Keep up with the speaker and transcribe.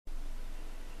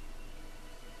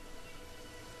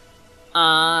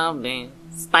I've been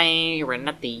staring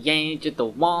at the edge of the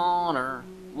water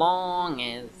long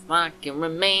as I can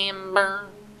remember,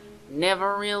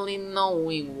 never really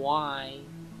knowing why.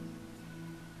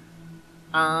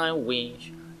 I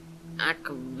wish I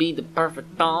could be the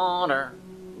perfect daughter,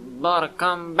 but I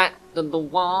come back to the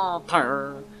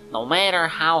water, no matter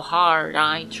how hard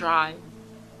I try.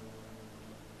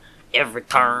 Every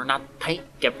turn I take,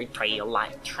 every trail I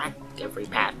track, every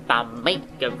path I make,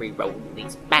 every road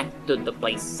leads back to the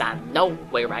place I know,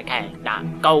 where I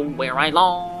cannot go, where I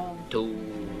long to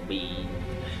be.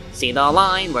 See the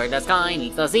line where the sky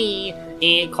meets the sea,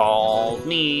 it calls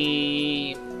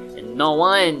me, and no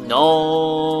one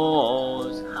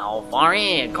knows how far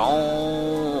it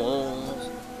goes.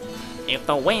 If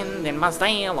the wind in my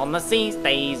sail on the sea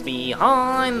stays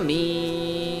behind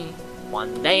me,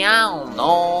 one day I'll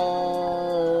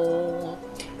know.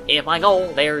 If I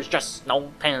go, there's just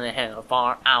no telling how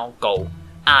far I'll go.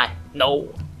 I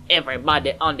know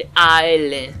everybody on the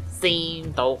island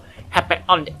seems so happy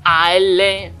on the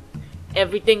island.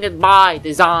 Everything is by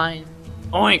design.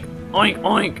 Oink, oink,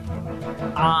 oink.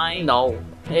 I know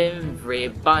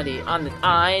everybody on this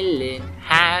island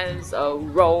has a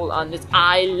role on this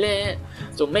island,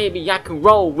 so maybe I can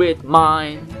roll with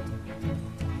mine.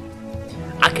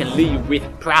 I can lead with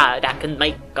pride, I can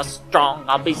make us strong.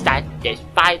 I'll be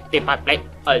satisfied if I play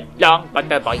along, but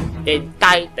the voice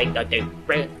inside think a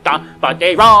different song, but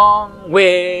they're wrong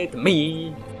with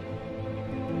me.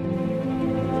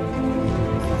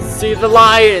 See the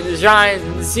light shines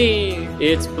in the sea,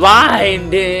 it's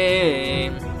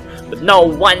blinding, but no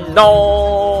one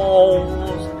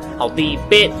knows how deep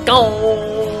it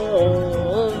goes.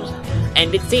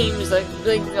 And it seems like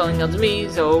it's going up to me,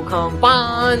 so come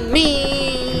find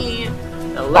me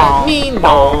and let me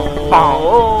know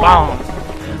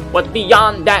what's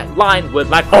beyond that line. With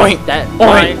my point, that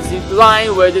line is the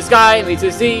line where the sky meets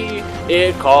the sea.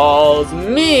 It calls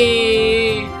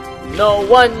me. No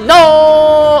one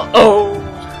knows how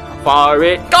far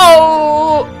it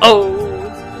goes.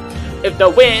 If the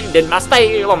wind in my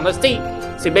sail on the sea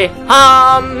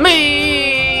behind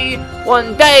me,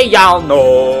 one day I'll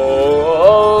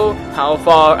know how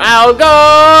far I'll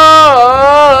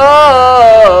go.